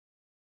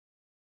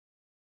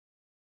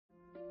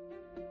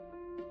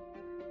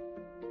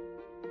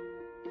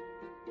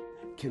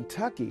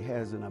Kentucky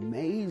has an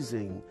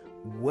amazing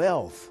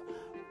wealth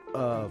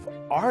of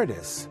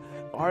artists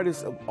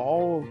of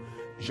all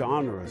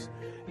genres.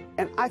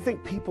 And I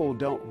think people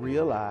don't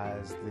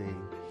realize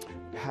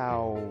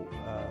how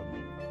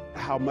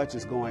much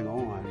is going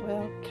on.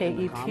 Well,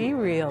 KET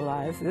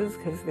realizes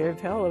because they're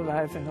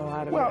televising a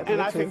lot of it. Well,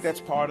 and I think that's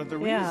part of the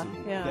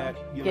reason. Yeah.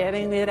 That,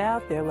 getting it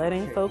out there,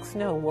 letting folks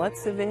know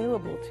what's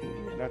available to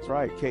you. That's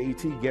right.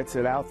 KET gets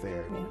it out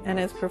there. And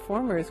as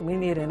performers, we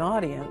need an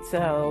audience.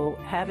 So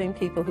having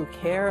people who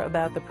care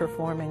about the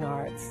performing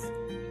arts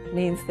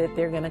means that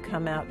they're going to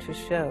come out to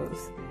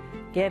shows.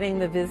 Getting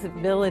the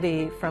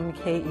visibility from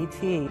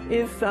KET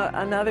is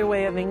another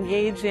way of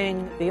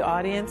engaging the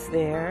audience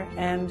there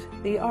and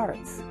the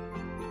arts.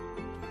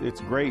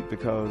 It's great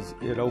because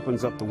it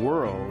opens up the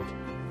world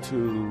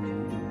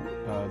to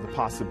the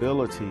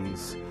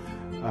possibilities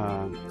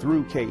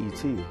through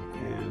KET,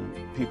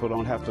 and people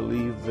don't have to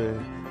leave the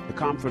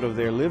comfort of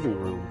their living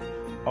room.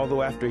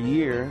 Although after a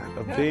year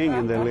of being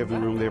in their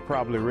living room, they're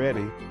probably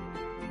ready.